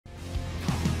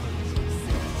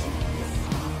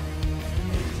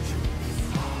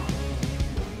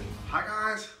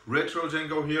guys, Retro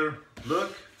Django here.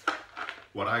 Look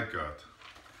what I got.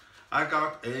 I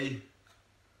got a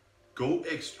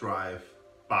GOEX drive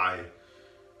by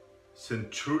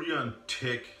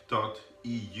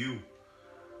CenturionTech.eu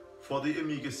for the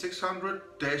Amiga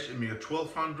 600-Amiga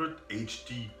 1200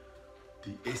 HD,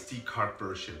 the SD card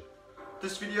version.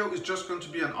 This video is just going to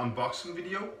be an unboxing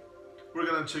video. We're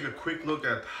going to take a quick look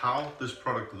at how this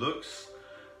product looks.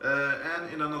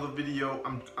 And in another video,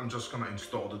 I'm just gonna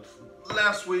install it.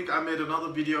 Last week I made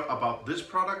another video about this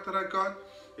product that I got,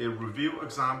 a review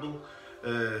example,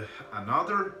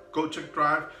 another Gotek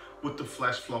drive with the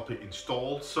FlashFloppy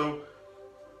installed. So,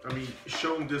 I mean,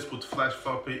 showing this with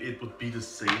FlashFloppy, it would be the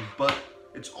same, but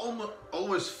it's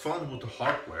always fun with the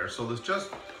hardware. So let's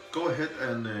just go ahead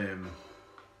and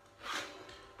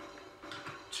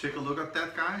take a look at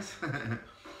that, guys.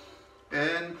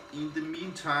 And in the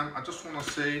meantime, I just want to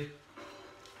say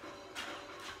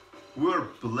we're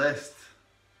blessed,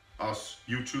 us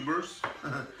YouTubers,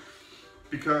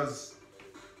 because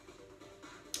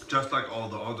just like all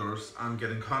the others, I'm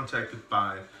getting contacted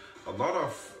by a lot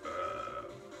of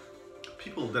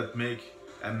people that make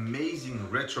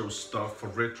amazing retro stuff for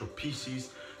retro PCs,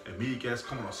 Amigas,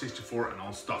 Commodore 64 and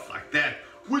all stuff like that,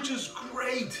 which is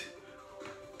great.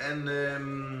 And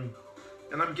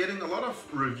I'm getting a lot of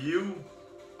review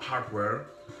hardware,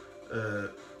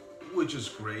 which is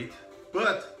great.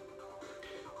 But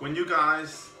when you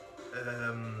guys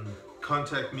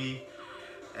contact me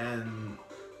and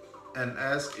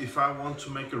ask if I want to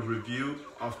make a review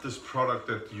of this product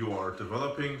that you are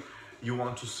developing, you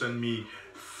want to send me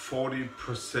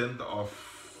 40% of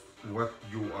what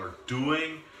you are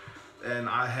doing, and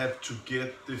I have to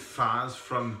get the files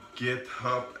from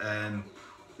GitHub and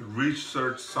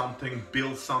research something,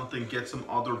 build something, get some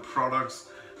other products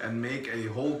and make a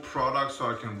whole product so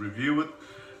I can review it,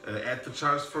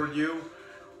 advertise for you,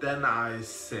 then I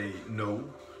say no,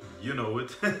 you know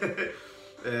it.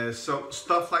 So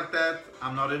stuff like that,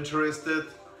 I'm not interested.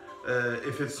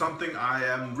 If it's something I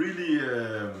am really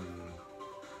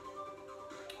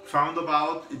found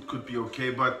about, it could be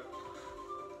okay, but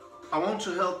I want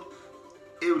to help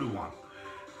everyone,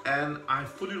 and I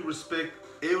fully respect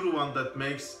everyone that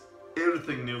makes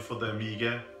everything new for the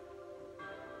Amiga.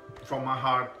 From my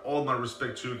heart, all my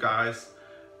respect to you guys,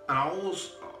 and I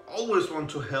always want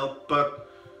to help, but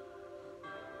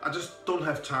I just don't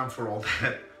have time for all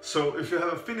that. So if you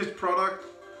have a finished product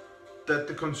that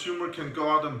the consumer can go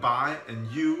out and buy and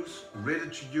use, ready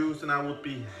to use, then I would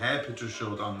be happy to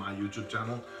show it on my YouTube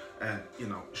channel and, you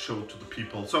know, show it to the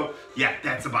people. So yeah,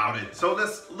 that's about it. So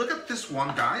let's look at this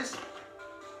one, guys.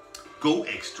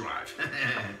 GOEX drive.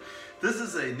 This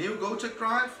is a new Gotek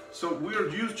drive, so we're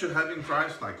used to having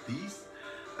drives like these.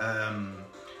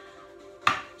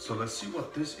 So let's see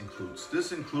what this includes.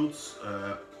 This includes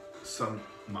some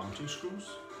mounting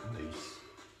screws. Nice.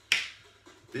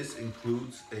 This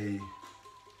includes a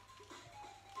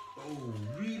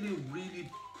really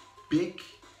big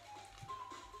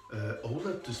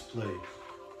OLED display.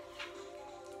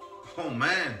 Oh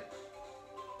man!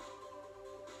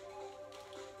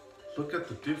 Look at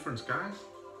the difference, guys.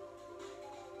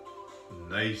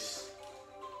 Nice.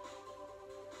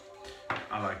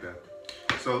 I like that.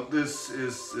 So this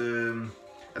is,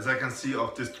 as I can see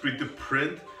of this 3D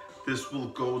print, this will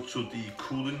go to the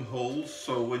cooling holes.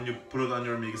 So when you put it on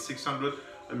your Amiga 600,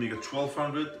 Amiga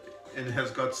 1200, and it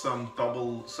has got some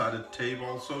double-sided tape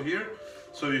also here.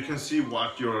 So you can see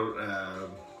what you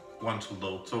want to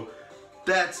load. So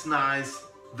that's nice.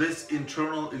 This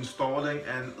internal installing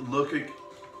and looking,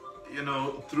 you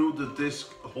know, through the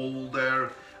disc hole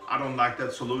there, I don't like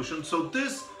that solution. So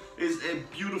this is a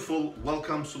beautiful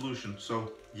welcome solution.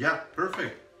 So yeah,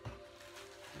 perfect.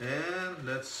 And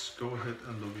let's go ahead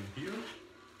and log in here.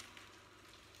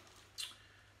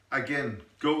 Again,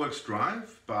 GOEX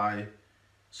drive by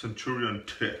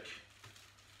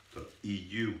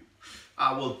CenturionTech.eu.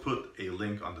 I will put a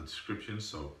link on the description.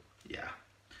 So yeah,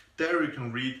 there you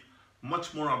can read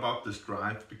much more about this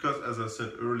drive, because as I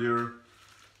said earlier,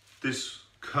 this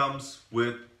comes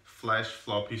with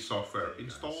FlashFloppy software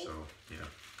installed. So yeah,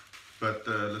 but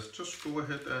let's just go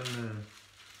ahead and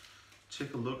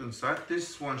take a look inside.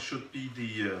 This one should be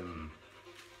the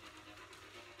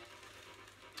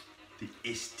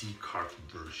SD card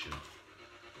version.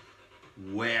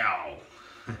 Wow.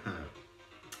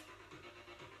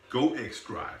 GOEX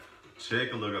drive.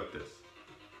 Take a look at this.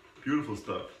 Beautiful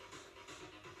stuff.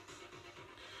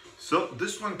 So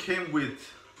this one came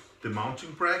with the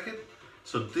mounting bracket.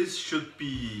 So this should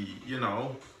be, you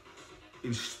know,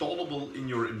 installable in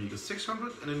your Amiga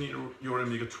 600 and in your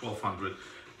Amiga 1200.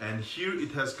 And here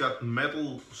it has got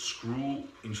metal screw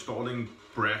installing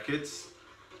brackets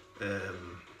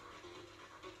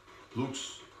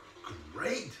Looks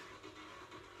great.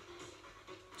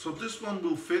 So this one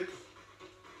will fit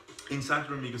inside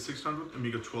your Amiga 600,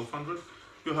 Amiga 1200.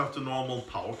 You have the normal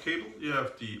power cable, you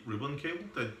have the ribbon cable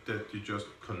that you just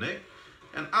connect,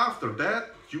 and after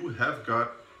that you have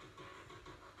got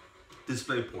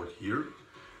display port here,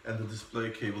 and the display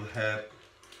cable head,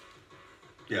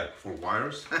 yeah, for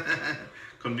wires.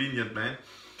 Convenient, man.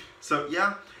 So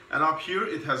yeah, and up here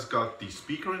it has got the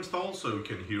speaker installed, so you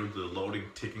can hear the loading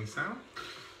ticking sound.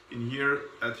 In here,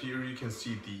 here you can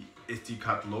see the SD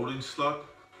card loading slot.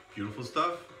 Beautiful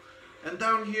stuff. And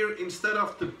down here, instead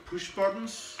of the push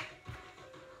buttons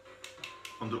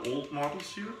on the old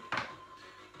models here,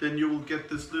 then you will get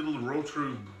this little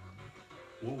rotary.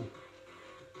 Whoa.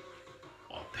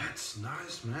 Oh, that's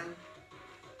nice, man.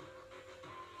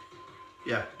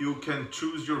 Yeah, you can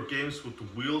choose your games with the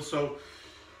wheel. So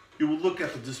you will look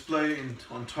at the display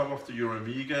on top of your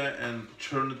Amiga and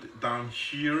turn it down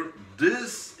here.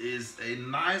 This is a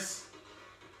nice,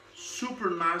 super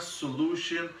nice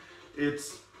solution.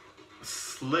 It's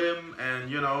slim, and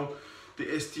you know, the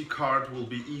SD card will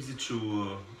be easy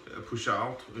to push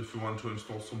out if you want to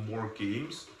install some more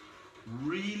games.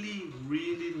 Really,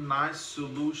 really nice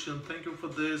solution. Thank you for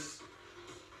this.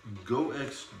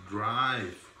 GOEX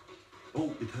drive.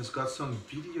 Oh, it has got some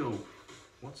video.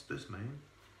 What's this, man?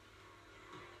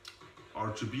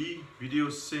 RGB video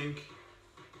sync.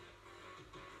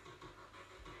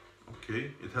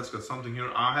 Okay, it has got something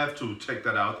here. I have to check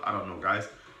that out. I don't know, guys.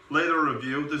 Later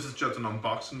review. This is just an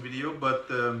unboxing video, but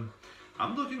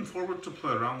I'm looking forward to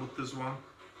play around with this one.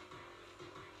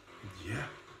 Yeah,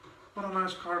 what a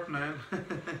nice card, man.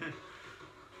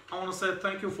 I want to say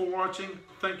thank you for watching.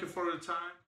 Thank you for your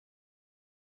time.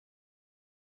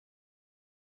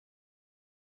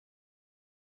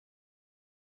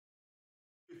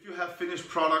 If you have finished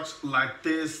products like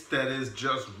this that is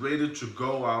just ready to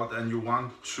go out and you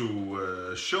want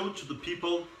to show it to the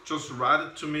people, just write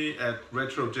it to me at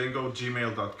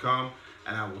retrojango@gmail.com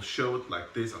and I will show it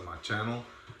like this on my channel.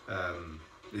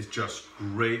 It's just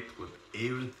great with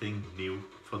everything new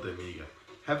for the Amiga.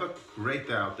 Have a great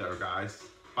day out there, guys.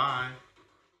 Bye.